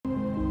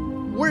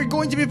we're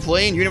going to be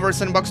playing Universe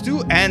Sandbox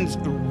 2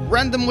 and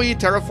randomly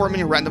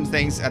terraforming random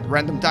things at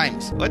random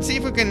times. Let's see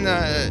if we can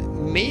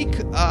make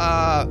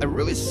a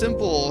really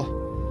simple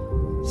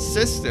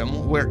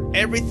system where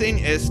everything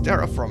is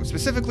terraformed.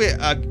 Specifically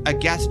a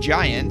gas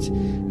giant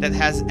that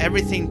has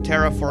everything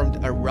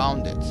terraformed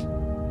around it.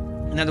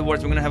 In other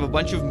words, we're going to have a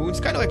bunch of moons,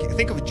 kind of like,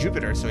 think of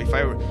Jupiter. So if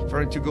I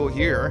were to go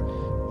here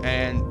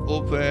and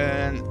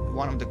open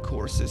one of the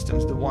core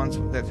systems, the ones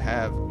that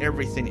have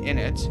everything in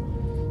it,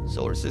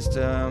 solar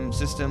system,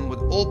 system with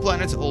all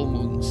planets, all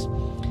moons.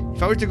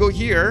 If I were to go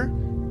here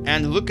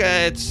and look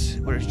at,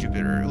 where's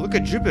Jupiter? Look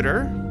at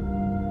Jupiter,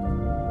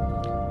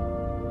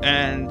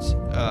 and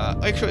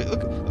actually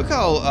look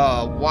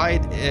how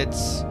wide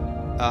its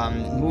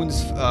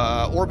moons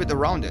orbit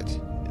around it.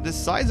 The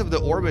size of the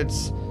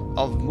orbits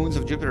of moons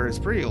of Jupiter is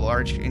pretty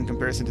large in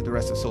comparison to the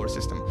rest of the solar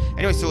system.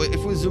 Anyway, so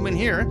if we zoom in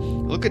here,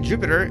 look at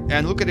Jupiter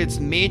and look at its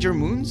major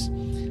moons.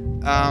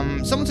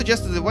 Someone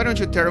suggested that why don't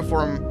you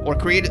terraform or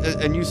create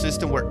a new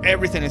system where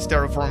everything is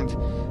terraformed,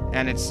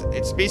 and it's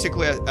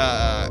basically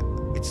a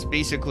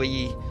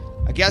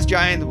gas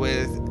giant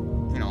with,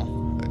 you know,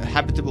 a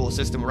habitable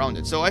system around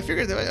it. So I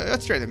figured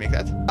let's try to make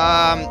that.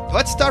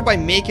 Let's start by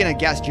making a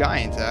gas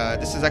giant.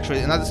 This is actually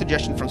another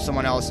suggestion from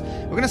someone else.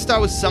 We're gonna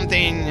start with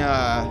something.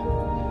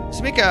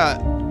 Let's make a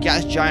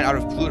gas giant out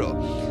of Pluto.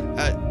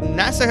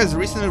 NASA has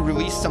recently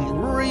released some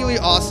really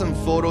awesome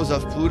photos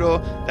of Pluto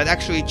that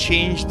actually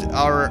changed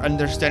our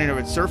understanding of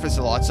its surface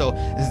a lot. So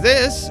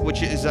this,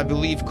 which is I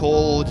believe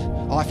called,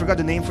 oh, I forgot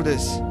the name for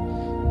this.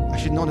 I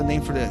should know the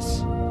name for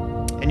this.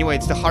 Anyway,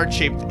 it's the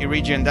heart-shaped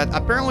region that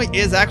apparently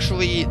is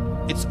actually,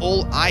 it's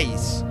all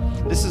ice.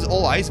 This is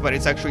all ice, but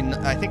it's actually,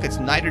 I think it's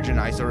nitrogen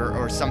ice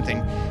or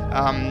something.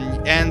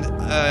 And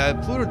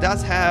Pluto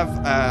does have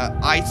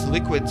ice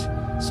liquid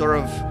sort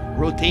of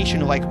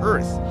rotation like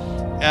Earth.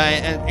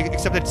 And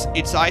except that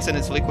its ice and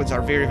its liquids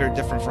are very, very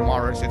different from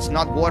ours. It's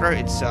not water,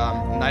 it's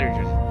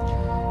nitrogen.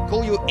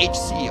 Call you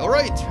HC. All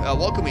right,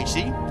 welcome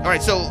HC. All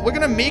right, so we're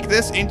gonna make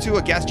this into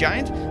a gas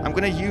giant. I'm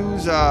gonna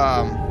use the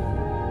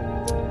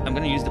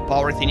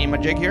power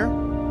thingy-majig here.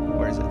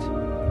 Where is it?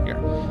 Here.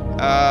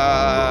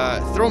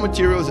 Throw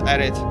materials at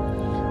it.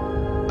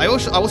 I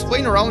was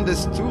playing around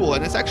this tool,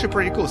 and it's actually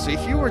pretty cool. So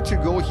if you were to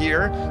go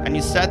here and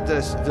you set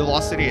this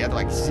velocity at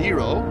like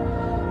 0,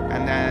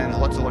 and then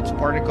lots of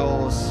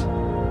particles,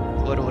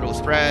 little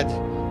spread,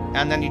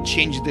 and then you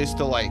change this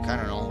to like, I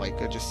don't know, like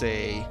just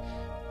say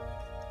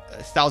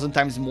 1,000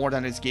 times more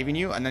than it's giving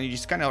you, and then you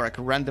just kind of like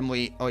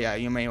randomly, oh yeah,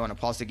 you may want to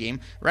pause the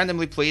game,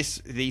 randomly place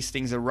these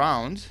things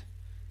around,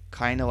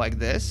 kind of like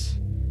this.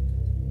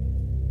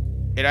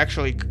 It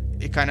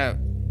kind of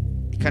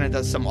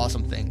does some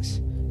awesome things.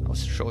 I'll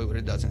show you what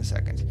it does in a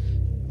second.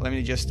 Let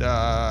me just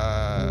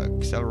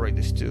accelerate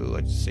this to,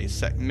 let's say,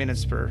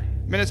 minutes per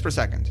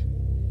second.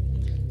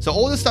 So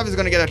all this stuff is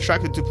going to get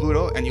attracted to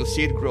Pluto, and you'll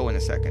see it grow in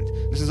a second.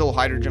 This is all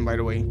hydrogen, by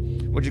the way.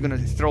 We're just going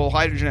to throw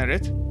hydrogen at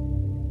it.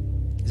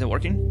 Is it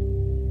working?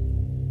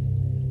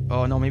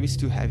 Oh no, maybe it's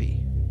too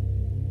heavy.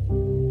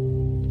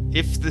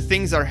 If the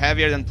things are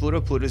heavier than Pluto,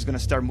 Pluto is going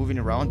to start moving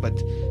around,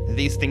 but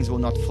these things will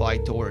not fly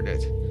toward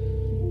it.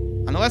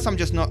 Unless I'm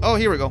just not... Oh,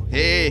 here we go.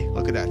 Hey,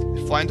 look at that.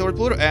 Flying toward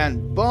Pluto,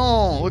 and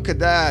boom! Look at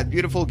that.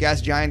 Beautiful gas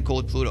giant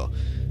called Pluto.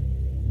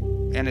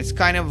 And it's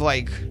kind of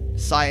like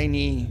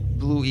cyany,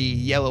 blue-y,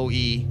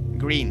 yellow-y,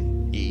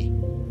 green-y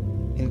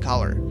in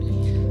color.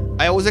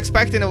 I was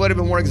expecting a little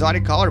bit more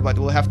exotic color, but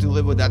we'll have to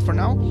live with that for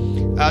now.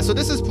 So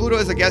this is Pluto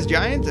as a gas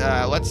giant.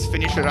 Let's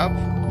finish it up.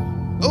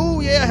 Oh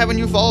yeah, I have a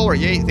new follower.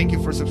 Yay, thank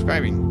you for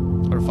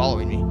subscribing or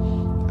following me.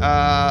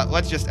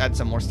 Let's just add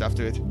some more stuff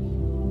to it.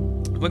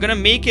 We're gonna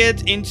make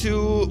it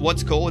into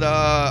what's called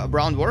a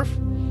brown dwarf.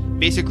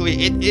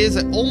 Basically, it is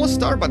an almost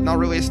star, but not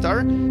really a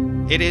star.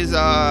 It is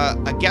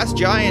a gas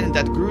giant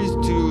that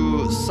grew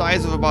to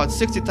size of about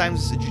 60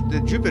 times the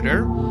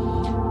Jupiter,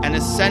 and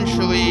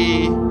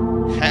essentially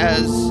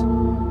has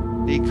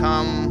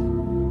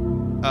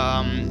become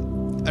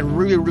a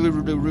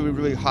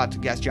really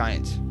hot gas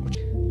giant.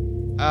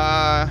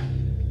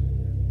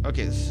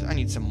 Okay, I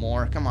need some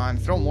more. Come on,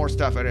 throw more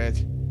stuff at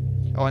it.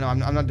 Oh no, I'm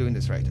not doing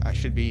this right. I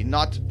should be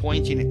not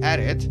pointing at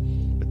it,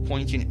 but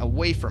pointing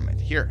away from it.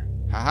 Here,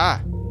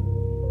 haha.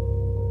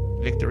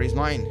 Victory is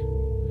mine.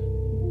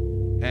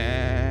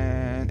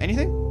 And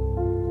anything?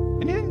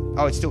 Anything?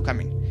 Oh, it's still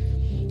coming.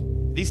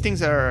 These things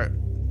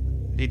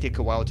they take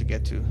a while to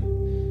get to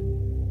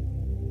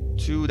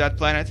that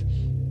planet.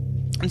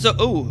 And so,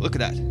 oh, look at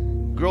that.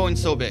 Growing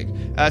so big.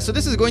 So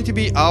this is going to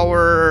be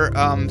our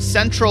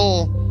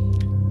central,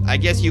 I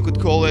guess you could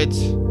call it,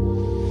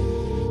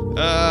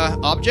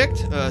 object.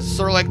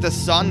 Sort of like the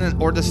sun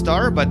or the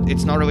star, but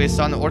it's not really a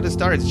sun or the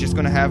star. It's just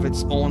going to have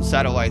its own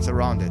satellites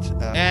around it.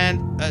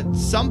 And at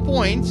some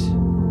point...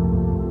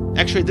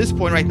 Actually, at this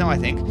point right now, I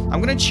think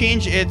I'm gonna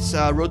change its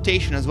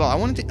rotation as well. I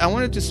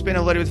wanted to spin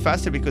a little bit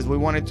faster because we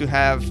wanted to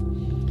have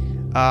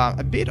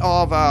a bit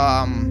of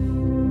a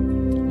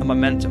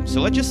momentum. So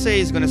let's just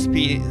say it's gonna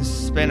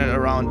spin at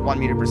around 1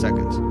 meter per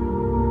second.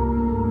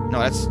 No,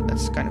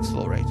 that's kind of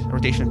slow, right?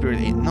 Rotation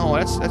period 8. No,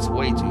 that's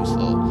way too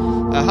slow.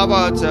 How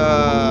about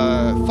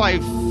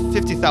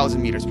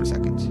 50,000 meters per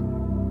second?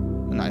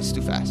 No, it's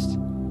too fast.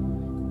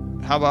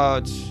 How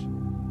about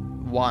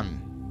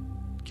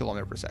 1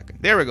 kilometer per second?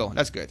 There we go.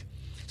 That's good.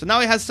 So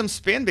now it has some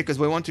spin because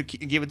we want to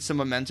give it some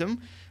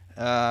momentum.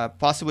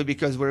 Possibly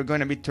because we're going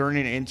to be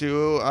turning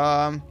into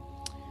a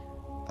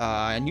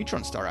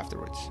neutron star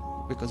afterwards.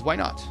 Because why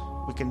not?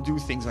 We can do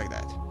things like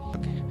that.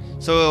 Okay.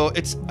 So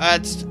it's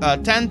at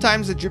 10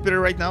 times the Jupiter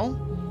right now.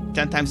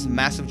 10 times the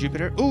mass of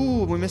Jupiter.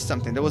 Ooh, we missed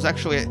something. There was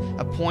actually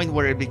a point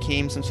where it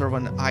became some sort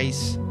of an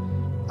ice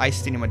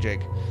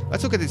thingamajig.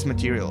 Let's look at this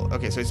material.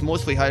 Okay, so it's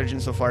mostly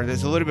hydrogen so far.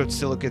 There's a little bit of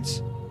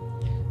silicates.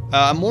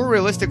 A more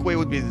realistic way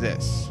would be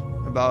this.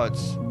 About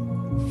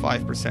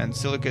 5%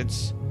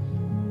 silicates,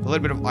 a little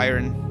bit of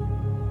iron,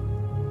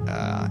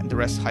 and the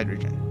rest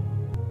hydrogen.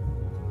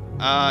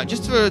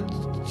 Just to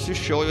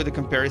show you the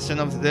comparison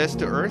of this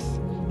to Earth,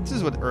 this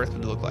is what Earth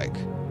would look like.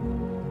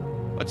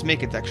 Let's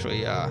make it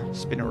actually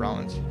spin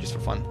around, just for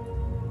fun.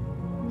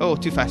 Oh,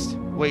 too fast.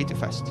 Way too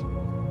fast.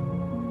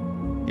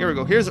 Here we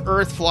go. Here's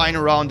Earth flying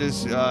around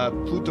this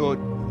Pluto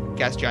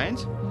gas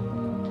giant.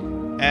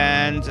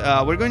 And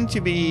we're going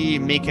to be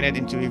making it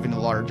into even a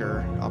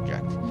larger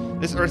object.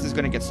 This Earth is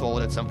going to get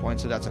swallowed at some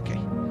point, so that's okay.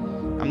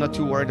 I'm not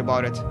too worried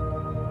about it.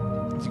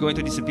 It's going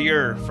to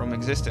disappear from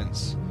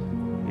existence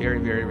very,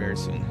 very, very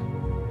soon.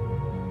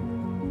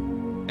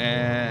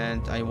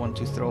 And I want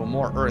to throw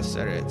more Earths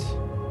at it.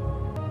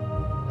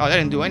 Oh, that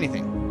didn't do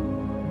anything.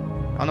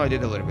 Oh, no, I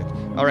did a little bit.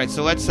 Alright,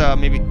 so let's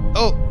maybe...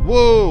 Oh,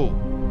 whoa!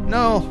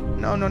 No,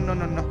 no, no, no,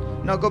 no, no.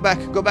 No, go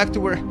back to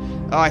where...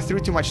 Oh, I threw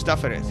too much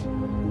stuff at it.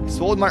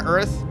 Swallowed my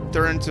Earth,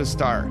 turned into a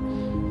star.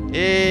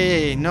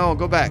 Hey, no,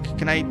 go back.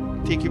 Can I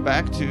take you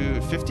back to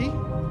 50?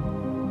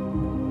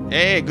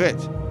 Hey, good.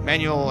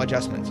 Manual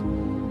adjustment.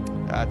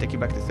 Take you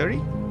back to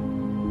 30?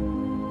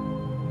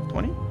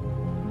 20?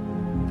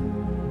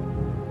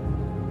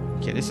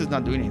 Okay, this is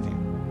not doing anything.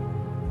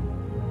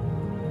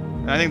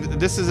 I think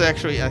this is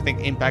actually,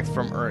 impact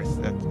from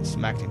Earth that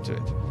smacked into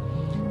it.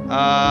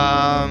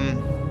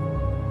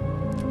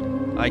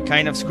 I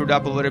kind of screwed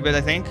up a little bit,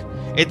 I think.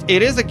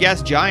 It is a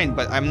gas giant,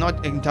 but I'm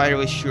not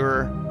entirely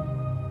sure.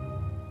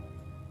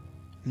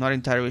 Not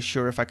entirely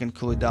sure if I can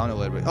cool it down a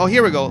little bit. Oh,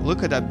 here we go.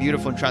 Look at that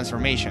beautiful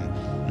transformation.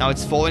 Now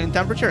it's falling in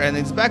temperature, and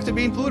it's back to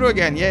being Pluto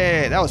again.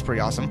 Yay, that was pretty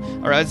awesome.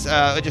 All right,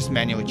 let's just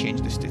manually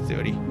change this to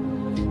 30.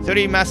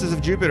 30 masses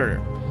of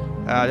Jupiter.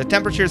 The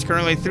temperature is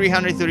currently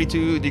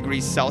 332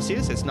 degrees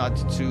Celsius. It's not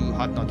too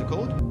hot, not too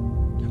cold.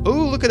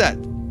 Oh, look at that.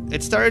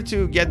 It started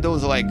to get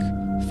those, like,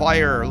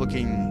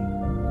 fire-looking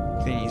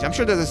thingies. I'm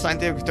sure there's a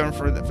scientific term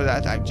for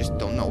that. I just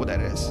don't know what that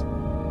is.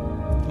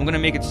 I'm going to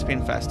make it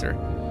spin faster.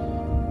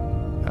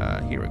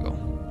 Here we go.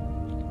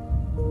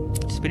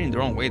 It's spinning the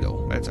wrong way,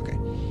 though. But it's okay.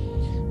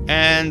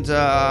 And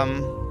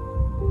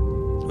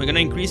we're going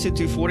to increase it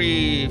to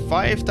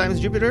 45 times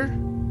Jupiter.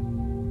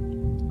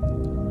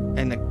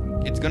 And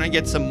it's going to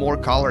get some more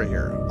color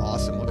here.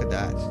 Awesome. Look at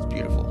that. It's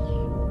beautiful.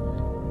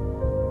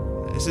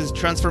 This is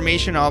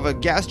transformation of a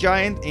gas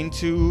giant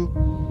into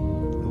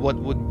what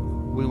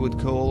we would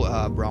call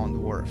a brown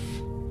dwarf.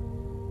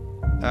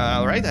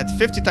 Alright, at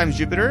 50 times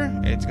Jupiter,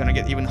 it's going to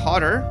get even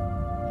hotter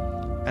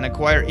and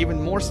acquire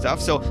even more stuff.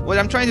 So what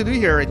I'm trying to do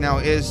here right now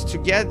is to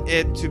get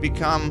it to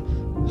become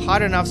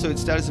hot enough so it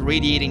starts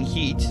radiating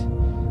heat,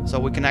 so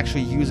we can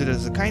actually use it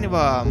as a kind of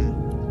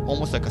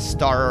almost like a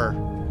star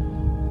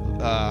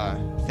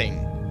thing.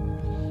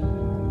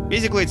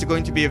 Basically, it's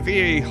going to be a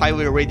very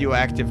highly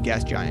radioactive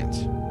gas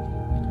giant.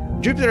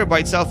 Jupiter by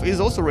itself is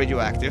also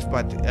radioactive,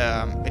 but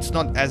it's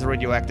not as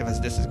radioactive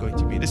as this is going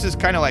to be. This is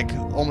kind of like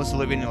almost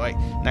living like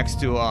next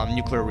to a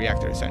nuclear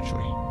reactor,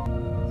 essentially.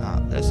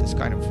 This is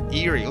kind of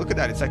eerie. Look at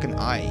that. It's like an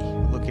eye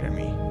looking at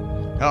me.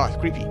 Oh, it's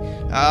creepy.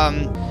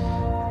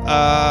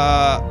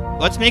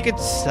 Let's make it...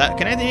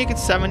 Can I make it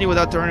 70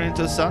 without turning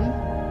into the sun?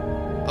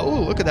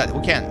 Oh, look at that.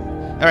 We can.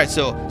 Alright,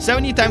 so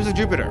 70 times of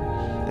Jupiter.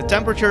 The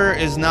temperature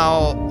is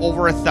now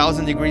over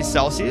 1,000 degrees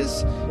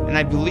Celsius, and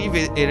I believe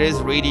it is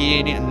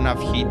radiating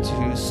enough heat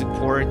to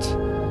support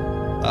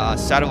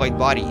satellite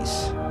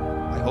bodies.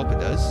 I hope it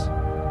does.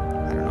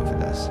 I don't know if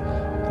it does.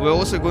 We're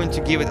also going to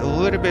give it a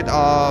little bit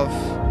of...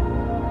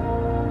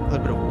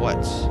 what?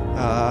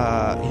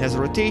 It has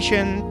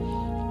rotation.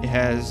 It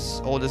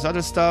has all this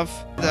other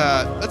stuff.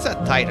 Let's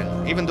add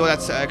Titan, even though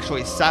that's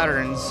actually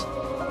Saturn's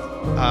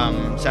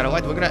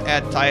satellite. We're gonna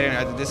add Titan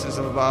at a distance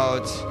of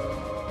about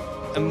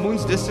a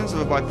moon's distance of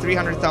about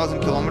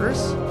 300,000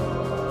 kilometers,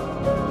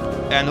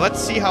 and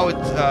let's see how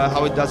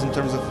it does in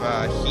terms of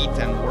heat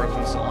and work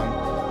and so on.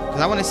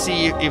 Because I want to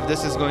see if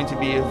this is going to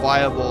be a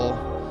viable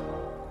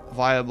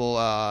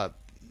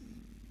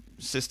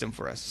system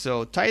for us.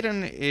 So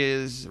Titan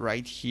is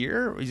right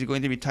here. Is it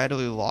going to be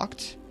tidally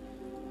locked?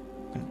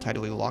 I'm going to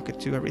tidally lock it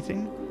to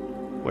everything.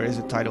 Where is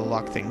the tidal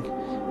lock thing?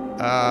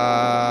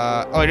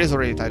 Oh, it is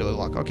already tidally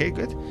locked. Okay,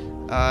 good.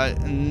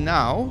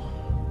 Now,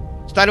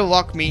 tidal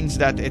lock means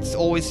that it's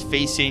always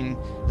facing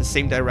the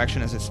same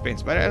direction as it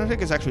spins, but I don't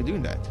think it's actually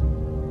doing that.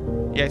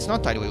 Yeah, it's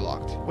not tidally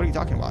locked. What are you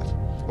talking about?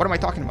 What am I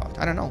talking about?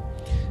 I don't know.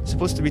 It's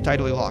supposed to be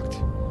tidally locked.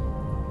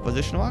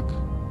 Position lock?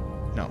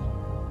 No.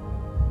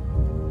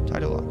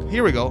 Tidal lock.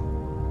 Here we go.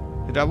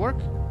 Did that work?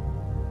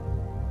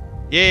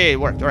 Yeah,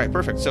 it worked. Alright,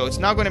 perfect. So it's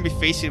now going to be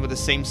facing with the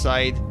same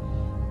side,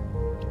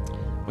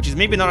 which is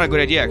maybe not a good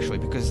idea, actually,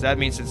 because that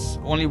means it's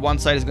only one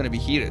side is going to be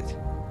heated.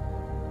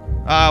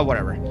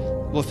 Whatever.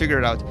 We'll figure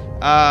it out.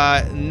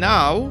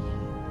 Now,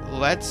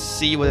 let's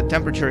see what the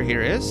temperature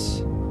here is.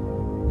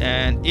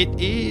 And it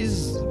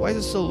is... Why is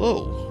it so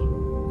low?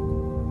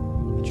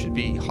 It should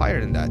be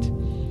higher than that.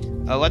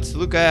 Let's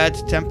look at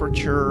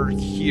temperature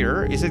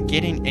here. Is it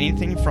getting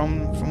anything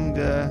from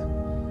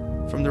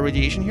the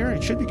radiation here?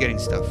 It should be getting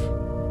stuff.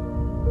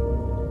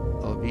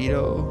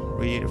 Albedo,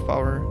 radiative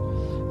power.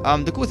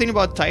 The cool thing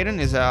about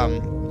Titan is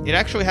it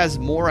actually has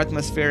more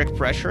atmospheric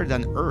pressure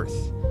than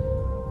Earth.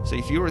 So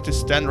if you were to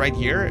stand right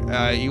here,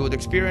 you would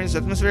experience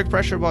atmospheric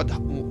pressure about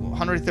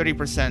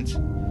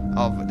 130%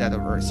 of that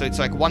of Earth. So it's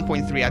like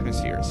 1.3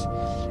 atmospheres,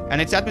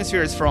 and it's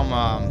atmospheres from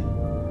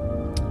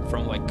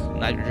like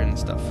nitrogen and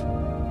stuff.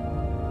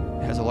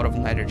 It has a lot of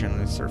nitrogen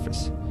on its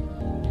surface.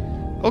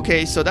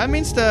 Okay, so that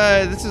means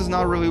that this is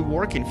not really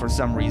working for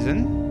some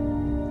reason.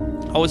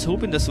 I was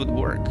hoping this would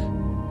work.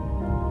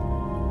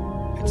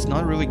 It's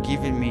not really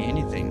giving me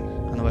anything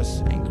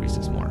unless I increase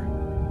this more.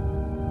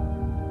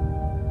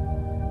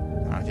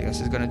 I don't think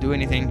this is gonna do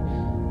anything.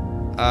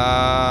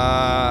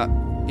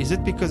 Is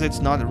it because it's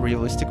not a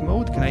realistic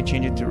mode? Can I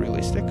change it to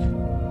realistic?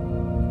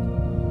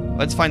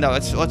 Let's find out.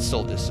 Let's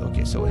solve this.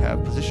 Okay, so we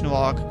have position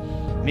lock.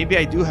 Maybe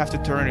I do have to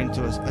turn it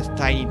into a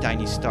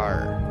tiny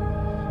star.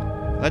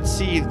 Let's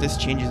see if this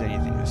changes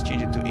anything. Let's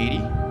change it to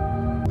 80.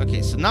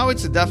 Okay, so now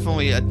it's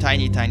definitely a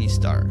tiny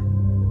star.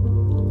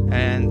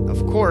 And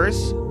of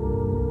course,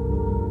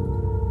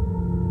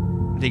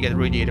 they get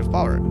radiative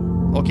power.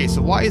 Okay,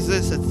 so why is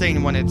this a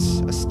thing when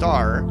it's a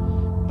star,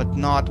 but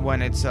not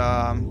when it's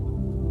a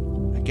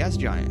gas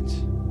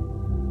giant?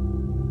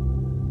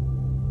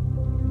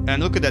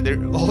 And look at that,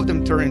 all of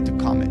them turn into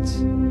comets.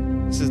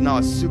 This is now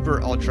a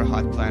super ultra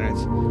hot planet,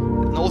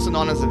 also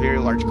known as a very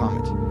large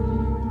comet.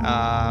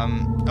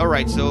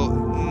 Alright, so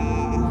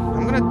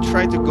I'm gonna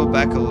try to go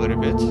back a little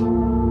bit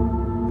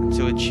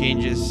until it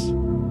changes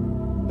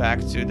back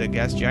to the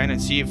gas giant and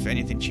see if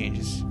anything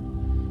changes.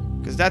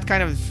 Because that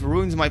kind of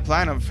ruins my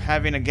plan of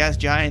having a gas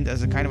giant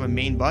as a kind of a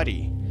main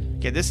body.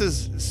 Okay, this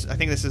is, I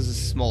think this is the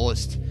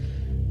smallest,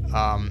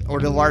 or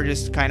the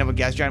largest kind of a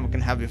gas giant we can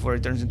have before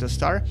it turns into a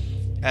star,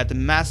 at the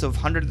mass of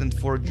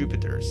 104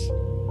 Jupiters.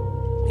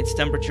 Its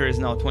temperature is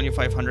now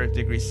 2500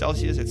 degrees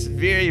Celsius. It's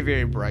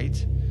very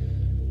bright.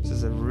 This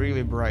is a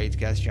really bright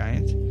gas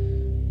giant.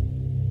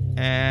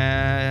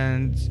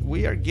 And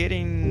we are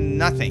getting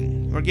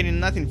nothing. We're getting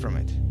nothing from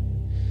it.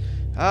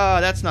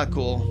 That's not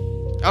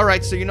cool.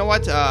 Alright, so you know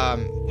what?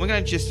 We're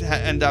gonna just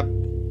end up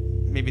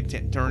maybe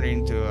turning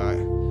into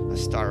a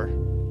star.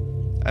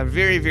 A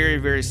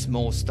very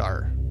small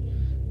star.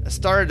 A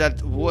star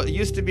that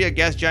used to be a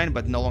gas giant,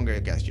 but no longer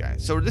a gas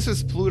giant. So this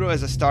is Pluto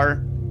as a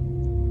star.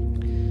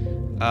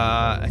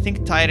 I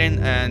think Titan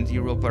and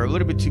Europa are a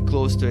little bit too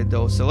close to it,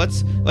 though. So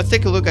let's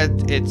take a look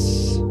at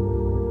its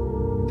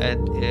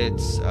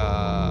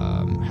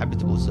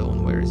habitable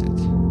zone. Where is it?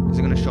 Is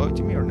it gonna show it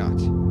to me or not?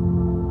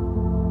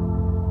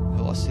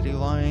 Velocity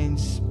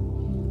lines.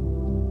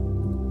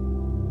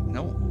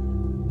 No.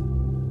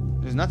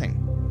 There's nothing.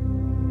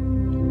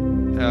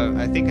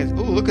 I think it's...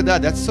 Oh, look at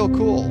that. That's so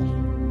cool.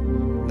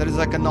 That is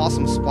like an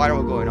awesome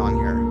spiral going on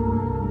here.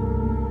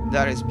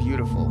 That is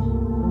beautiful.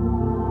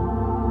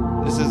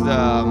 This is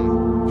the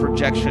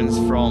projections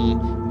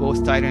from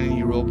both Titan and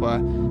Europa,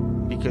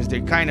 because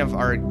they kind of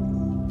are...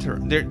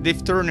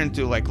 They've turned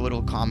into like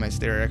little comets.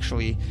 They're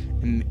actually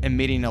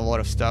emitting a lot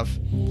of stuff.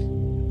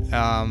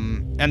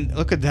 And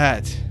look at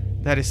that.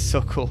 That is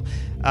so cool.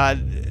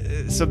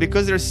 So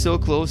because they're so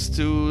close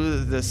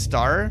to the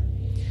star,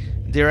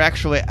 they're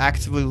actually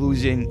actively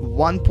losing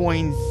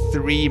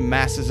 1.3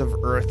 masses of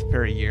Earth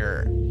per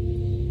year.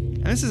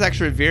 And this is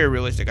actually very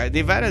realistic.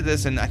 They've added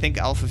this in, I think,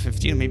 Alpha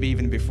 15, maybe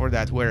even before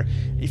that, where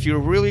if you're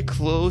really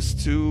close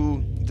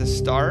to the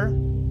star,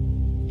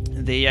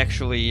 they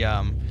actually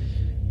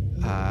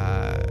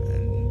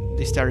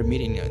they start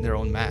emitting their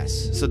own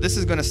mass. So this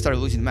is going to start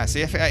losing mass. So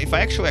if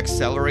I actually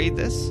accelerate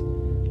this...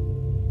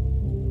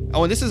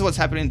 Oh, and this is what's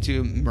happening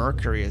to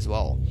Mercury as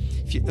well.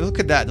 If you look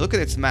at that, look at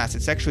its mass.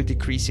 It's actually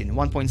decreasing.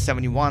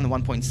 1.71,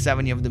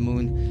 1.70 of the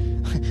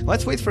moon.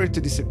 Let's wait for it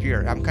to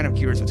disappear. I'm kind of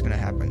curious what's going to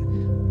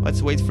happen.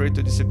 Let's wait for it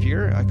to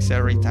disappear.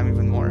 Accelerate time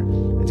even more.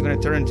 It's going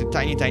to turn into a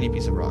tiny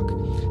piece of rock.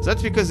 So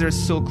that's because they're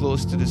so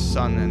close to the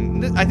sun.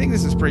 And I think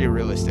this is pretty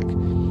realistic.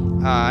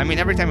 I mean,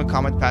 every time a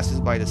comet passes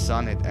by the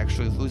sun, it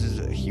actually loses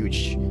a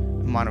huge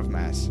amount of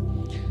mass.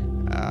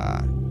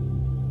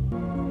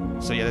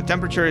 So yeah, the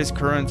temperature is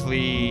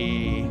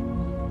currently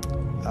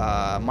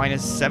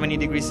minus 70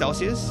 degrees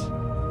Celsius.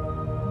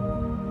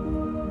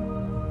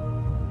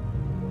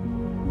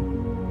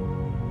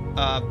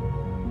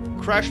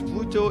 Crash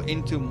Pluto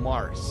into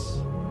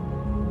Mars.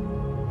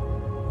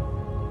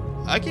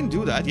 I can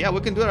do that. Yeah, we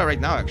can do that right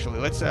now, actually.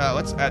 Let's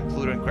add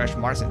Pluto and crash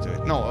Mars into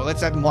it. No,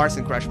 let's add Mars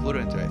and crash Pluto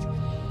into it.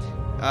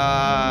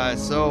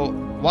 So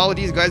while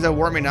these guys are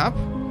warming up,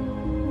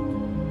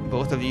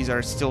 both of these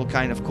are still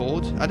kind of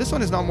cold. This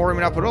one is not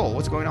warming up at all.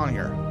 What's going on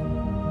here?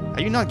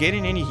 Are you not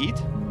getting any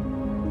heat?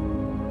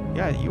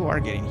 Yeah, you are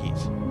getting heat.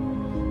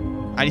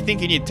 I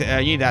think you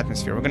need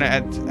atmosphere. We're gonna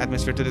add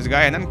atmosphere to this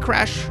guy and then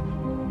crash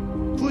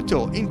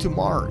Pluto into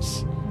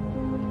Mars.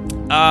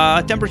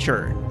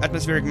 Temperature,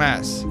 atmospheric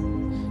mass.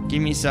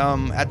 Give me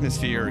some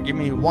atmosphere. Give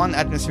me one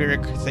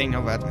atmospheric thing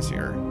of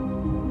atmosphere.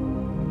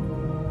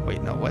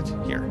 Wait, no, what?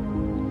 Here.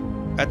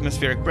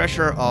 Atmospheric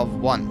pressure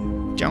of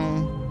 1.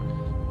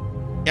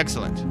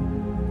 Excellent.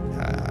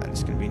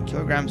 It's gonna be in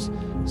kilograms.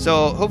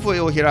 So hopefully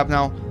it will heat up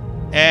now.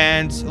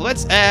 And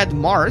let's add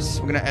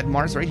Mars. We're gonna add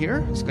Mars right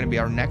here. It's gonna be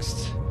our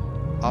next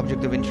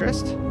object of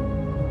interest.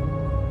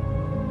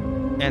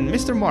 And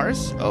Mr.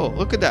 Mars, oh,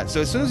 look at that.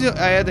 So as soon as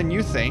I add a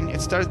new thing, it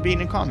starts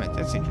being a comment.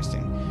 That's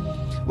interesting.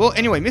 Well,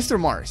 anyway, Mr.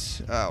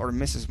 Mars, or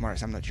Mrs.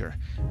 Mars, I'm not sure.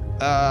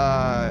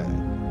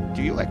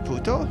 Do you like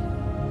Pluto?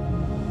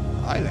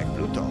 I like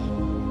Pluto.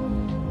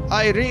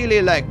 I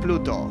really like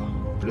Pluto.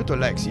 Pluto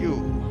likes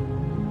you.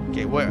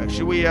 Okay, where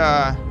should we,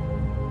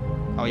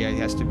 oh yeah, it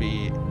has to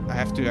be, I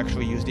have to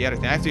actually use the other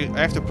thing.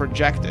 I have to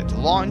project it.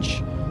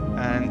 Launch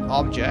an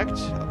object,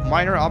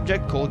 minor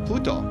object called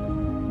Pluto.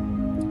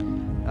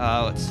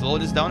 Let's slow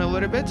this down a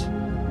little bit.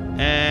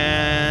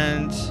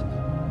 And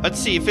let's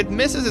see, if it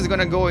misses, it's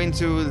gonna go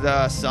into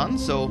the sun.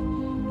 So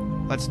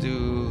let's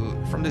do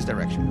from this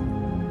direction.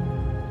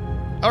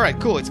 All right,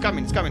 cool. It's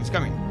coming. It's coming. It's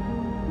coming.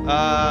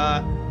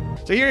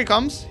 So here it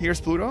comes.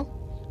 Here's Pluto.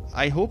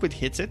 I hope it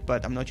hits it,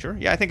 but I'm not sure.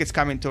 Yeah, I think it's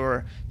coming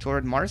toward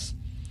Mars.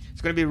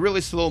 It's gonna be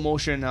really slow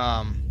motion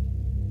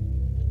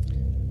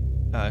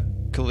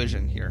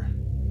collision here.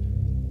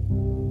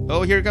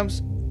 Oh, here it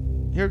comes.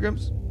 Here it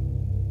comes.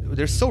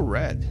 They're so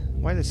red.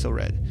 Why are they so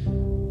red?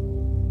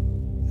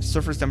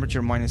 Surface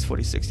temperature minus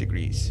 46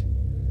 degrees.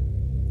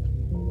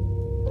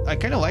 I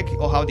kind of like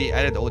how they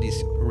added all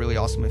these really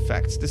awesome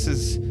effects. This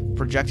is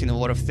projecting a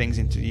lot of things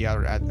into the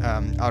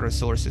outer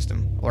solar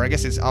system. Or I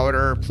guess it's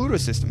outer Pluto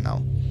system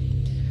now.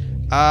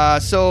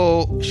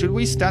 So, should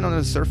we stand on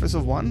the surface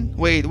of one?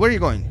 Wait, where are you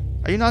going?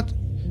 Are you not?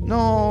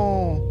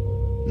 No.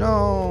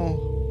 No.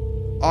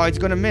 Oh, it's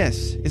gonna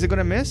miss. Is it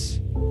gonna miss?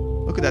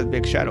 Look at that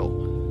big shadow.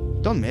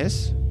 Don't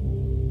miss.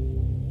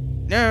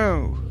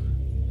 No.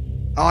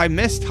 Oh, I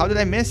missed. How did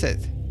I miss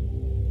it?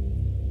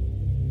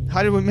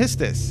 How did we miss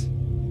this?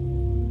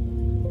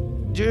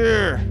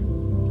 Dear.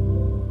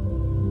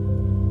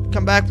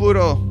 Come back,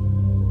 Pluto.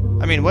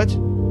 I mean, what?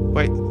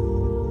 Wait.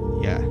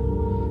 Yeah.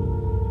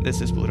 This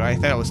is Pluto. I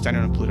thought I was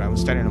standing on Pluto. I was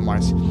standing on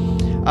Mars.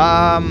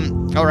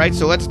 All right.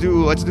 So let's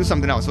do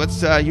something else.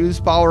 Let's use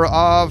power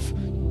of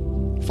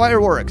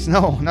fireworks.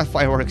 No, not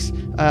fireworks.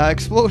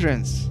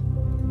 Explosions.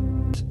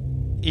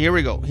 Here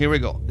we go. Here we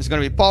go. It's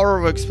gonna be power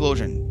of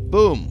explosion.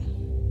 Boom.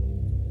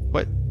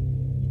 What?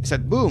 It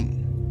said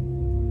boom.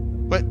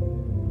 But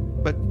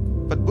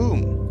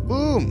boom.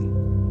 Boom.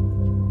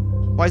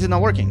 Why is it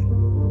not working?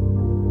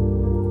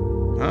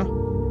 Huh?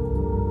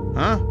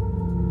 Huh?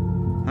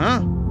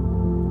 Huh?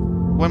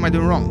 What am I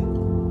doing wrong?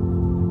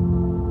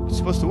 It's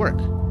supposed to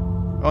work.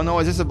 Oh no,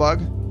 is this a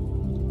bug?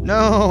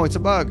 No, it's a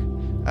bug.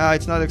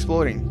 It's not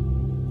exploding.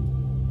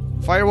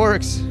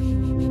 Fireworks.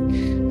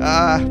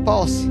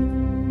 Pulse.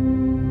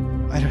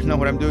 I don't know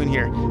what I'm doing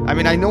here. I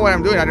mean, I know what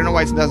I'm doing. I don't know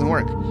why it doesn't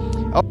work.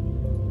 Oh.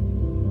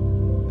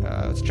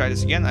 Let's try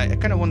this again. I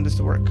kind of want this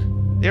to work.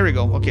 There we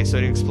go. Okay, so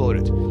it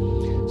exploded.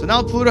 So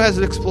now Pluto has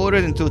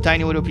exploded into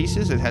tiny little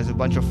pieces. It has a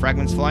bunch of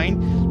fragments flying.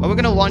 But we're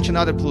going to launch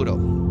another Pluto.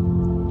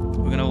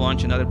 We're going to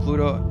launch another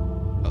Pluto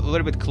a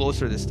little bit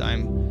closer this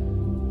time.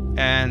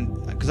 And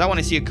because I want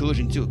to see a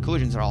collision too.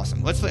 Collisions are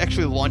awesome. Let's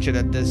actually launch it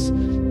at this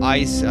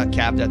ice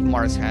cap that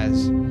Mars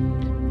has.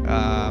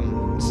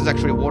 This is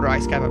actually a water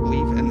ice cap, I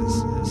believe. And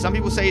some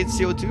people say it's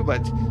CO2,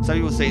 but some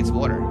people say it's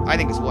water. I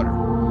think it's water.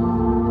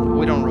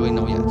 We don't really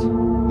know yet.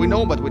 We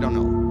know, but we don't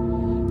know.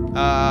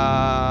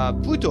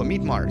 Pluto,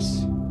 meet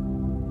Mars.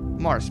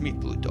 Mars, meet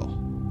Pluto.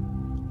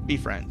 Be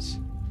friends.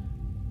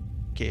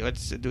 Okay,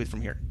 let's do it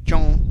from here.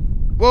 Chong.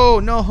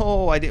 Whoa,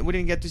 no, we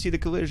didn't get to see the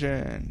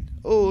collision.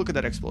 Oh, look at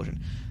that explosion.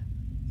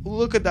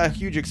 Look at that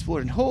huge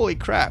explosion. Holy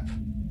crap.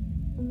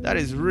 That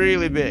is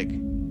really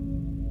big.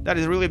 That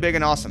is really big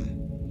and awesome.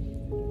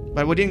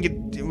 But we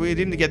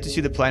didn't get to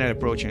see the planet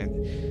approaching it.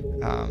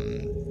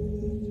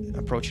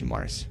 Approaching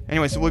Mars.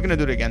 Anyway, so we're gonna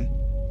do it again.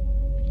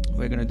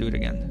 We're gonna do it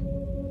again.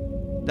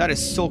 That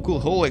is so cool.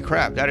 Holy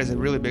crap, that is a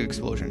really big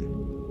explosion.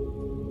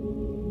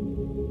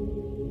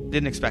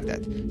 Didn't expect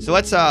that. So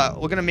let's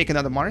we're gonna make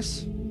another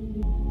Mars.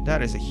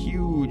 That is a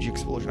huge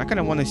explosion. I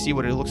kinda wanna see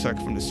what it looks like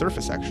from the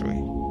surface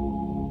actually.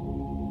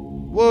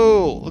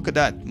 Whoa, look at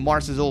that.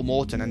 Mars is all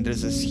molten and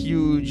there's this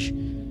huge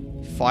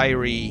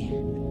fiery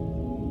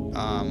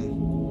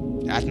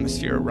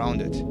atmosphere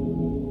around it.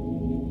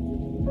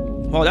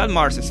 Well, that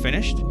Mars is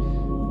finished.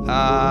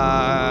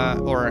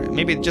 Or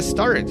maybe it just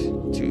started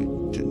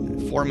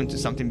to form into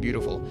something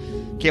beautiful.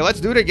 Okay, let's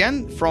do it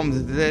again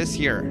from this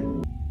here.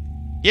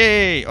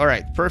 Yay!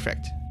 Alright,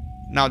 perfect.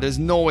 Now there's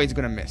no way it's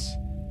gonna miss.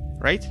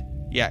 Right?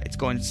 Yeah, it's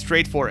going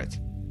straight for it.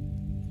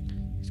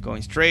 It's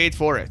going straight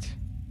for it.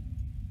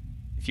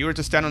 If you were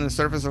to stand on the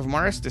surface of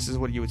Mars, this is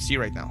what you would see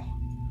right now.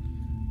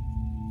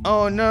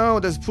 Oh no,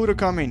 there's Pluto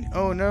coming.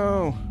 Oh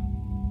no.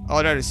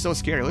 Oh, that is so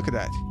scary. Look at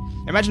that.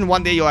 Imagine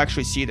one day you'll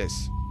actually see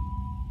this.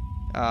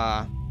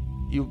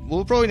 You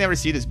will probably never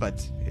see this,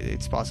 but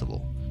it's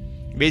possible.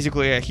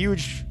 Basically, a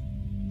huge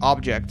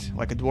object,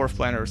 like a dwarf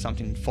planet or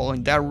something,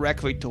 falling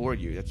directly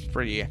toward you. It's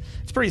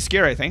pretty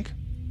scary, I think.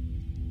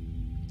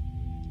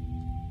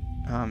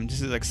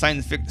 This is like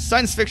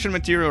science fiction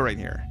material right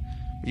here.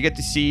 You get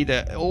to see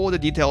all the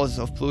details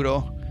of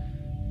Pluto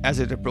as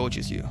it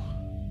approaches you.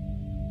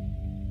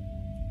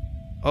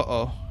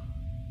 Uh-oh.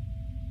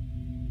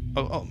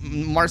 Oh,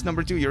 Mars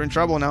number 2, you're in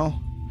trouble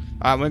now.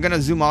 We're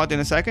gonna zoom out in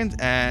a second,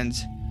 and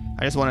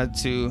I just wanted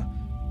to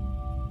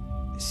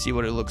see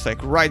what it looks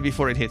like right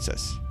before it hits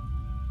us.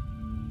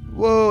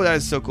 Whoa, that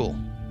is so cool.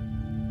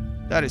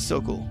 That is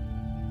so cool.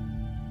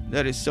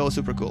 That is so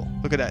super cool.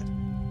 Look at that.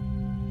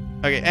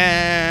 Okay,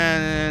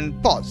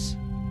 and pause.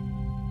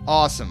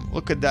 Awesome.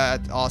 Look at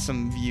that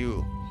awesome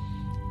view.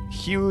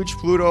 Huge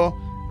Pluto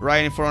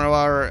right in front of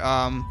our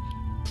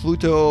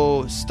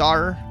Pluto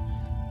star.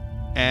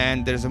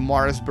 And there's a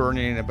Mars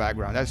burning in the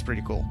background. That's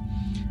pretty cool.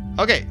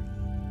 Okay.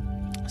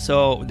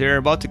 So they're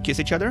about to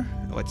kiss each other.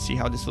 Let's see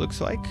how this looks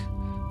like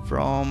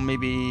from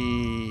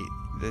maybe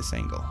this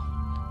angle.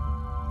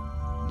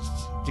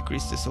 Let's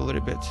decrease this a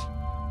little bit.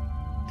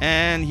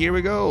 And here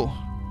we go.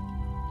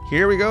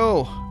 Here we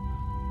go.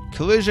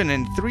 Collision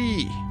in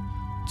 3,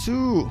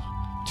 2,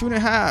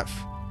 2.5,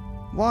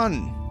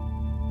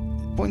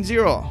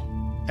 1.0.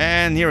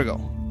 And here we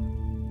go.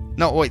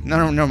 No, wait,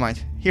 no, never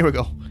mind. Here we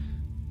go.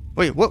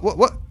 Wait, what?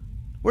 Where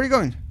are you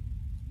going?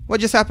 What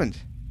just happened?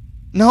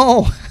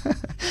 No!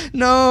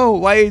 No!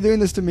 Why are you doing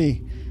this to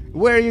me?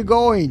 Where are you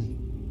going?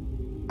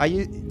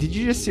 Did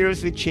you just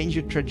seriously change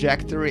your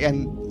trajectory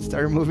and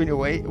start moving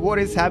away? What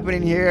is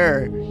happening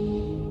here?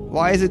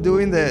 Why is it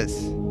doing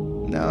this?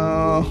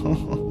 No.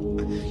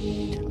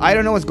 I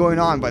don't know what's going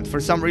on, but for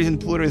some reason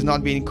Pluto is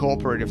not being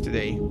cooperative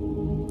today.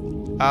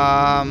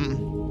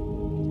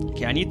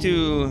 Okay, I need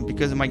to,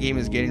 because my game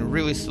is getting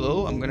really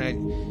slow, I'm gonna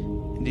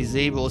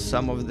disable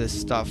some of the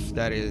stuff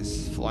that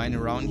is flying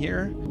around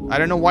here. I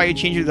don't know why you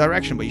changed the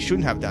direction, but you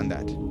shouldn't have done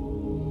that.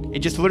 It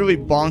just literally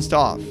bounced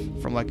off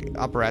from like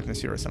upper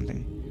atmosphere or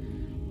something.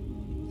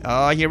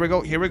 Here we go,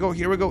 here we go,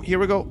 here we go, here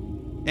we go.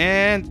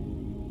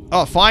 And,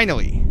 oh,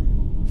 finally.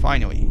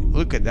 Finally.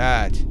 Look at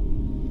that.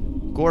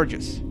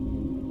 Gorgeous.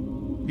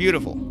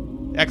 Beautiful.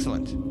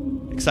 Excellent.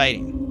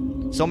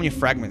 Exciting. So many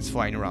fragments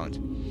flying around.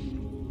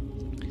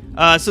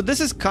 So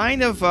this is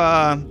kind of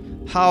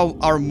how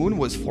our moon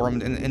was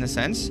formed in a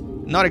sense.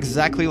 Not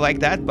exactly like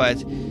that,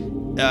 but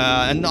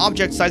an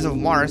object size of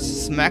Mars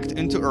smacked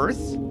into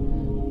Earth,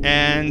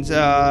 and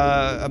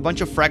a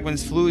bunch of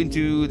fragments flew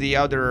into the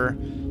outer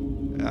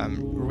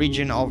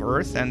region of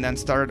Earth and then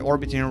started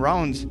orbiting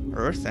around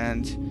Earth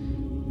and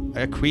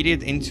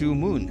accreted into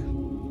moon.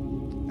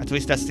 At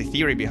least that's the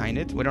theory behind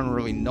it. We don't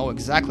really know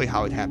exactly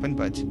how it happened,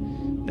 but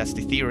that's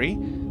the theory.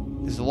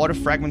 There's a lot of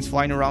fragments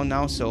flying around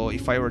now, so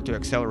if I were to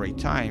accelerate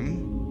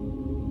time,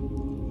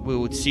 we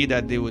would see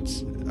that they would,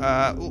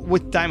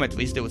 with time at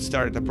least, they would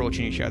start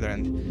approaching each other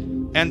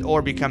and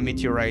or become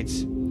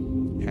meteorites,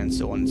 and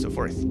so on and so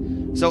forth.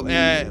 So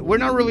we're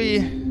not really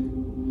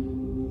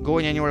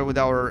going anywhere with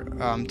our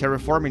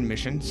terraforming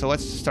mission, so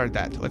let's start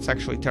that. Let's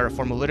actually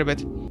terraform a little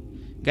bit.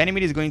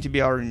 Ganymede is going to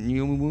be our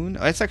new moon.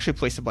 Let's actually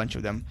place a bunch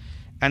of them.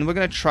 And we're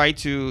going to try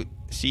to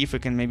see if we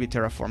can maybe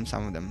terraform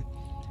some of them.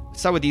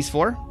 Let's start with these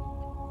 4.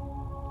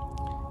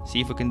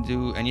 See if we can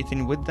do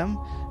anything with them.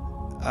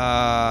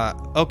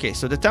 Okay,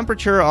 so the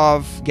temperature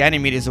of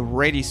Ganymede is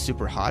already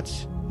super hot.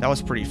 That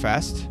was pretty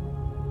fast.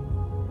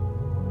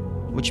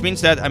 Which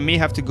means that I may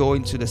have to go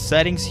into the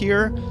settings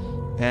here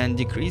and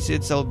decrease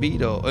its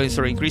albedo. Oh,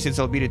 sorry, increase its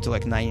albedo to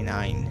like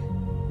 99.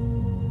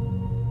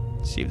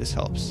 Let's see if this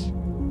helps.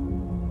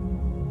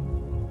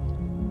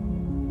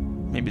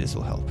 Maybe this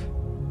will help.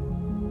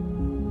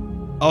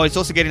 Oh, it's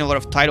also getting a lot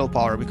of tidal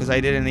power because I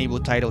did enable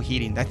tidal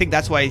heating. I think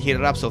that's why it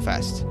heated up so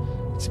fast.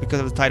 It's because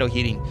of the tidal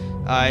heating.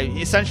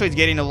 Essentially, it's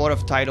getting a lot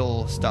of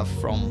tidal stuff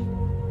from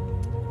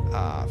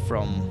the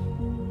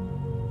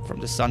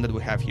sun that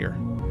we have here.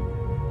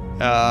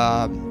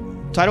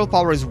 Tidal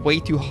power is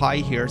way too high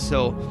here.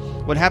 So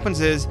what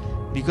happens is,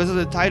 because of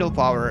the tidal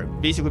power,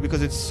 basically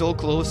because it's so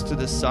close to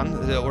the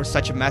sun or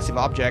such a massive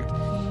object,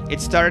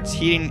 it starts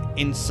heating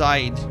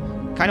inside.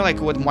 Kind of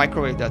like what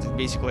microwave does.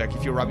 Basically, like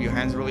if you rub your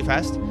hands really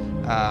fast,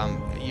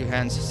 your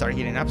hands start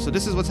heating up. So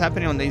this is what's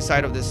happening on the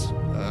inside of this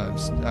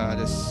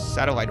this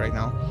satellite right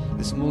now,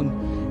 this moon.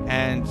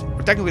 And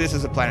technically, this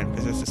is a planet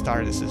because it's a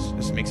star.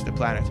 This makes it a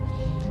planet.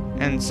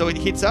 And so it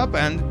heats up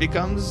and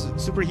becomes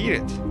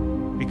superheated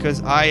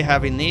because I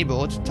have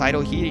enabled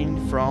tidal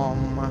heating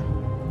from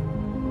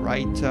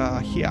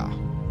right here.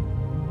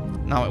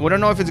 Now we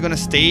don't know if it's gonna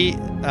stay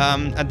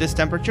at this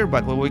temperature,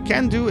 but what we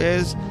can do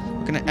is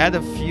we're gonna add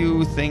a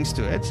few things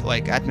to it,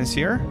 like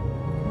atmosphere.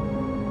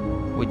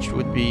 which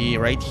would be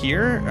right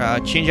here.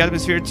 Change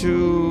atmosphere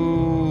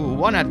to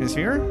 1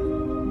 atmosphere.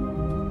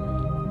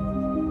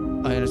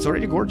 And it's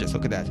already gorgeous.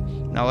 Look at that.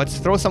 Now let's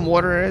throw some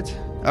water at it.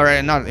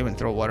 Alright, not even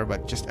throw water,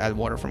 but just add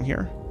water from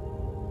here.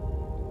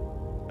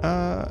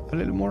 A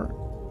little more.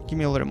 Give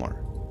me a little more.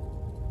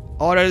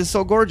 Oh, that is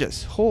so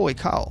gorgeous. Holy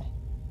cow.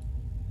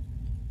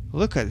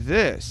 Look at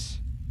this.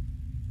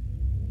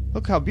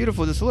 Look how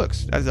beautiful this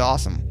looks. That's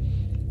awesome.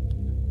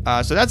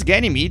 So that's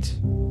Ganymede.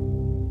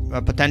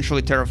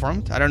 Potentially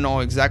terraformed. I don't know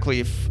exactly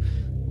if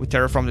we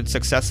terraformed it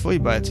successfully,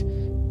 but...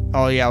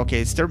 Oh yeah,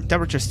 okay. Its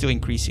temperature is still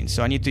increasing.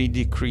 So I need to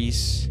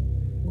decrease...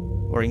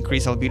 or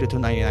increase albedo to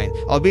 99.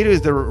 Albedo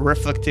is the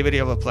reflectivity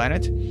of a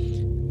planet.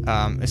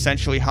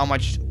 Essentially how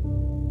much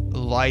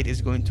light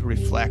is going to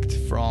reflect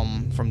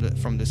from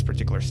this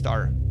particular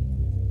star.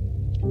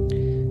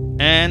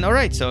 And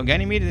alright, so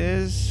Ganymede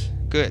is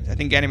good. I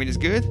think Ganymede is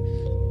good.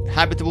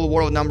 Habitable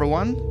world number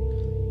 1.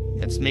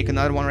 Let's make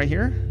another one right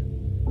here.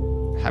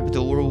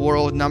 Habitable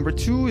world number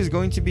 2 is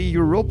going to be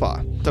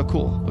Europa. So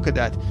cool. Look at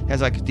that. It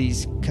has like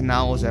these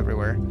canals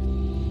everywhere.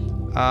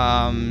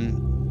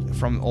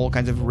 From all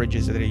kinds of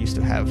ridges that it used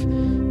to have.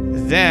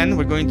 Then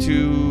we're going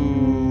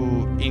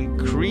to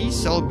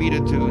increase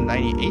albedo to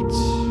 98.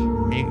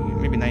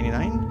 Maybe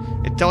 99.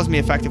 It tells me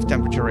effective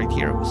temperature right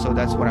here, so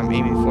that's what I'm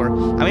aiming for.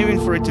 I'm aiming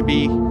for it to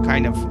be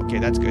kind of, okay,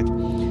 that's good.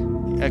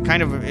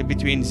 Kind of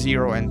between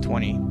 0 and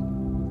 20.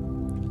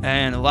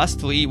 And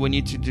lastly, we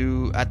need to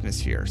do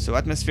atmosphere. So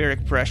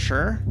atmospheric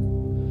pressure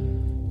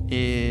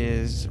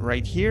is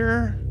right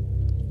here.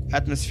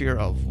 Atmosphere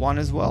of 1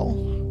 as well.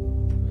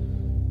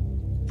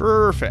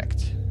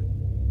 Perfect.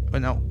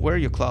 But now, where are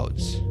your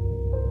clouds?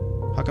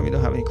 How come you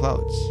don't have any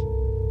clouds?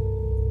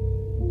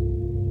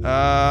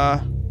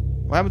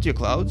 What happened to your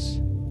clouds?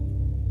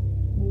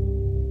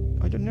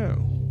 I don't know.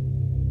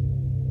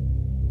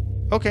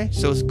 Okay,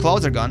 so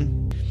clouds are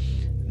gone.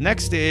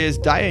 Next is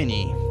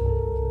Dione.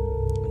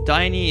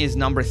 Dione is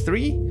number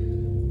 3.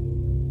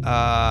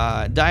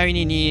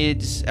 Dione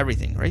needs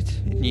everything, right?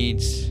 It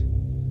needs...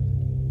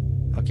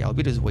 Okay,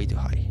 albedo is way too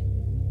high.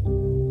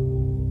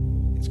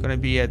 It's going to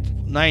be at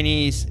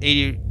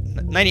 98%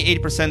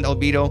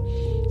 albedo.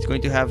 It's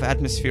going to have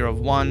atmosphere of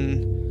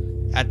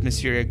 1,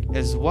 atmospheric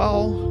as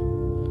well.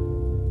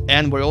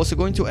 And we're also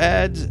going to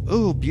add...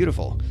 Oh,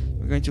 beautiful.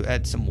 We're going to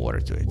add some water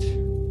to it.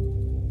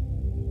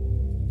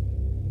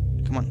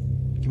 Come on.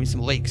 Give me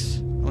some lakes.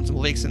 I want some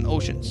lakes and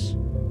oceans.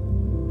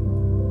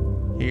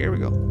 Here we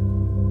go.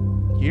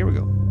 Here we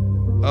go.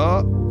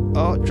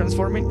 Oh,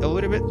 transforming a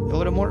little bit. A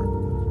little more.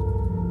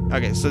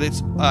 Okay, so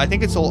it's... I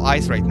think it's all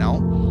ice right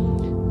now.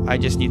 I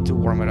just need to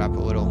warm it up a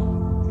little.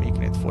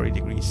 Making it 40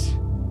 degrees.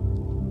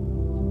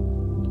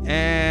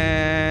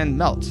 And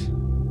melt.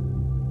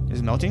 Is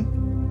it melting?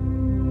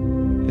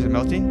 Is it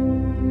melting?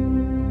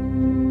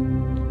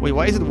 Wait,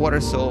 why is the water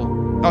so...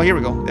 Oh, here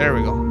we go. There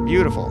we go.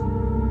 Beautiful.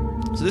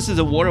 So this is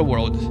a water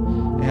world.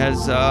 It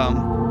has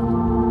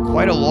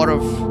quite a lot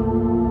of...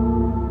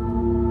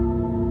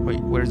 Wait,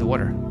 where's the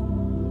water?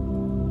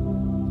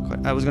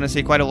 I was going to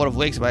say quite a lot of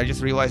lakes, but I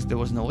just realized there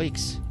was no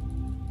lakes.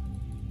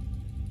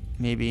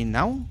 Maybe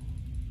now?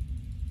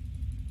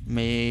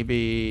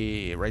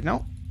 Maybe right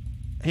now?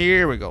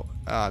 Here we go.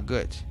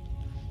 Good.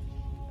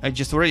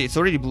 It's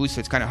already blue, so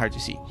it's kind of hard to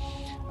see.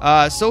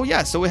 So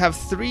yeah, so we have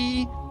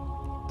 3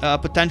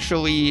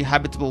 potentially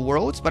habitable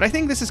worlds, but I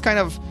think this is kind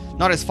of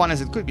not as fun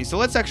as it could be. So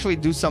let's actually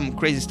do some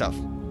crazy stuff.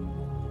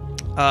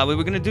 What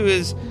we're gonna do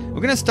is we're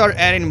gonna start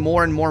adding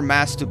more and more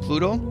mass to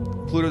Pluto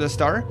the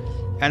star,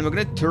 and we're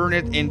gonna turn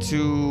it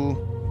into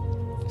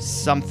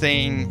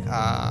something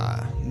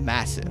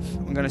massive.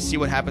 I'm gonna see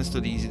what happens to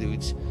these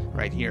dudes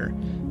right here.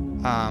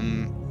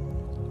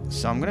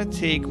 So I'm gonna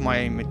take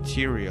my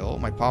material,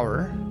 my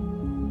power,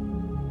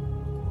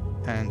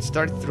 and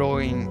start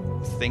throwing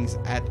things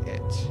at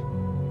it.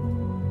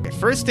 Okay,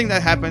 first thing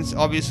that happens,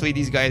 obviously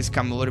these guys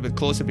come a little bit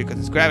closer because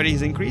its gravity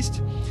has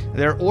increased.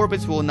 Their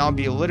orbits will now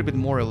be a little bit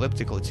more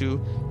elliptical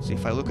too. So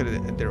if I look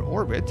at their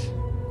orbit,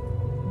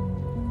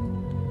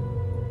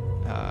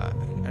 I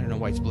don't know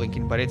why it's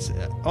blinking, but it's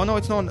oh no,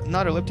 it's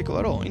not elliptical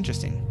at all.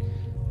 Interesting.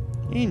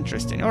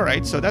 All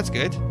right, so that's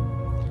good.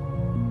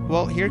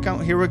 Well, here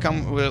we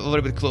come a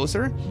little bit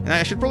closer, and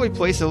I should probably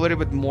place a little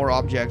bit more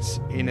objects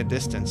in a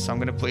distance. So I'm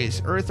gonna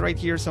place Earth right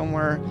here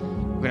somewhere.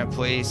 I'm gonna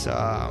place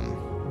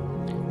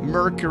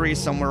Mercury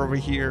somewhere over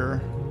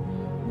here,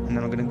 and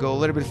then I'm gonna go a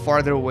little bit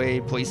farther away,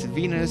 place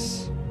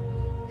Venus,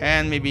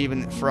 and maybe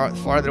even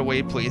farther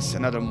away, place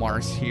another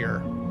Mars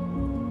here,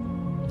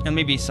 and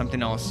maybe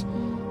something else.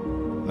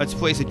 Let's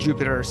place a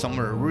Jupiter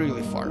somewhere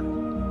really far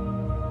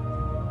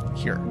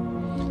here.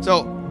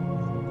 So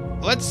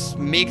let's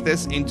make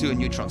this into a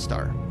neutron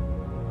star.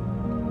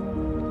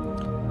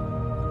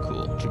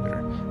 Cool,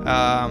 Jupiter.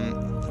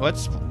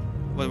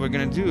 What we're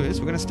gonna do is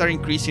we're gonna start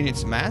increasing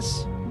its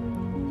mass.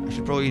 I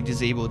should probably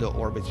disable the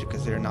orbits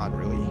because they're not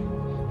really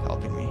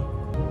helping me.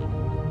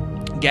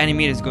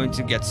 Ganymede is going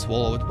to get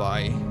swallowed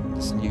by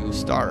this new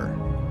star.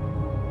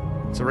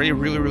 It's already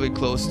really, really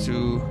close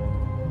to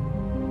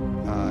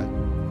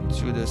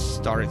the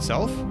star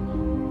itself.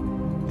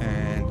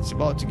 and it's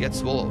about to get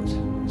swallowed.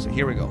 So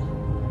here we go.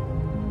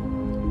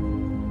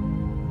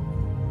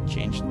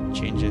 Change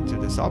it to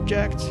this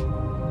object,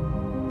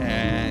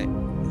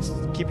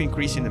 and keep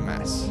increasing the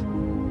mass.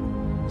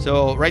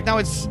 So right now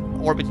it's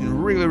orbiting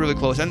really, really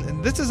close,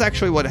 and this is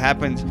actually what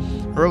happened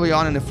early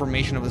on in the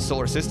formation of the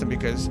solar system,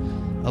 because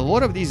a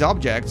lot of these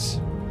objects,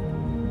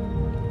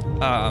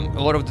 a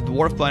lot of the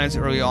dwarf planets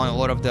early on, a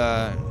lot of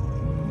the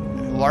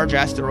large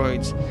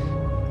asteroids,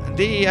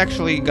 they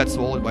actually got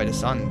swallowed by the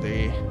sun.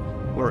 They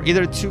were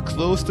either too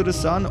close to the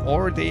sun,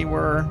 or they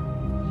were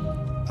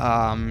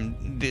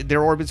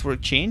their orbits were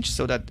changed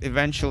so that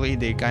eventually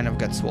they kind of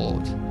got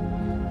swallowed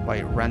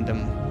by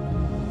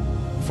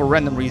for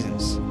random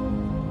reasons.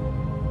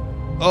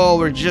 Oh,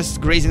 we're just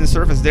grazing the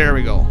surface. There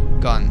we go.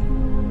 Gone.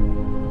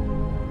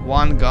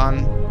 1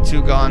 gone,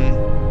 2 gone.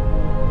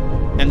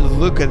 And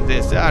look at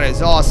this. That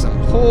is awesome.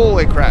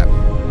 Holy crap.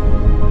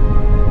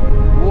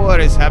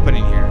 What is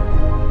happening here?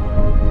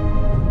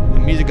 The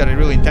music got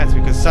really intense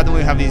because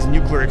suddenly we have these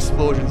nuclear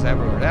explosions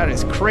everywhere. That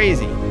is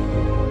crazy.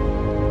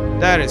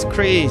 That is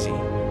crazy.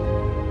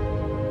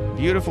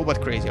 Beautiful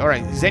but crazy.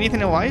 Alright, is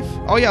anything alive?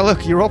 Oh yeah,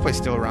 look, Europa is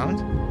still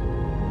around.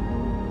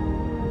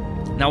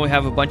 Now we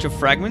have a bunch of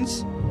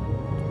fragments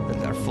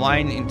that are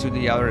flying into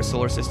the outer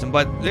solar system,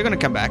 but they're gonna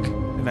come back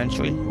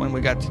eventually when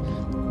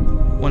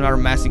our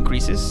mass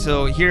increases.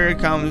 So here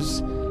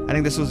comes, I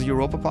think this was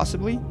Europa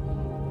possibly.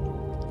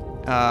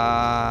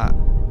 I'm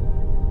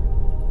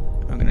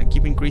gonna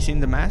keep increasing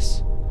the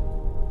mass.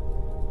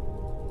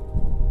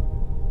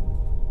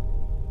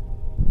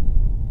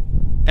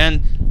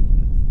 And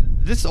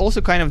this also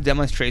kind of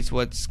demonstrates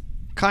what's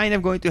kind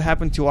of going to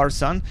happen to our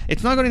sun.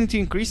 It's not going to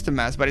increase the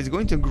mass, but it's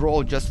going to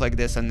grow just like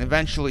this and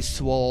eventually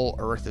swallow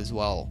Earth as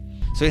well.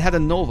 So it had a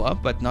nova,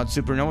 but not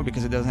supernova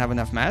because it doesn't have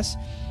enough mass.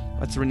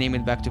 Let's rename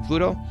it back to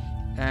Pluto.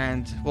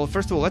 And well,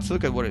 first of all, let's see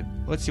what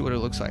it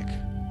looks like.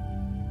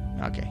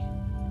 Okay.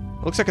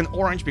 It looks like an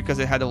orange because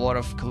it had a lot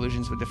of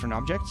collisions with different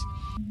objects.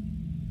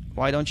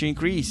 Why don't you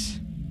increase?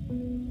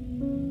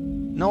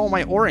 No,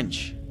 my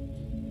orange.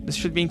 This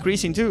should be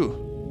increasing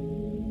too.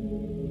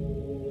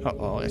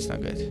 Uh-oh, that's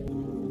not good.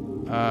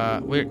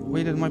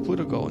 Where did my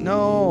Pluto go?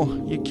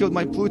 No, you killed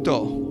my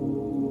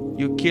Pluto.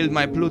 You killed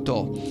my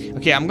Pluto.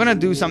 Okay, I'm gonna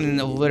do something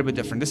a little bit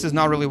different. This is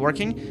not really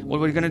working.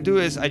 What we're gonna do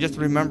is, I just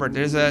remembered,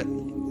 there's a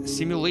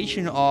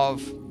simulation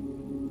of,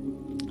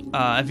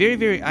 a very,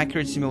 very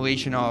accurate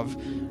simulation of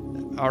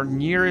our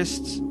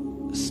nearest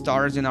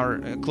stars in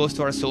our, close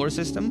to our solar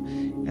system.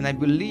 And I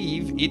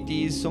believe it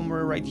is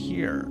somewhere right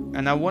here.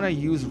 And I wanna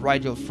use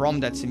Rigel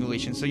from that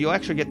simulation. So you'll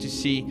actually get to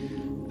see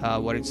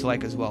what it's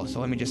like as well. So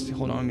let me just,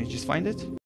 hold on, let me just find it.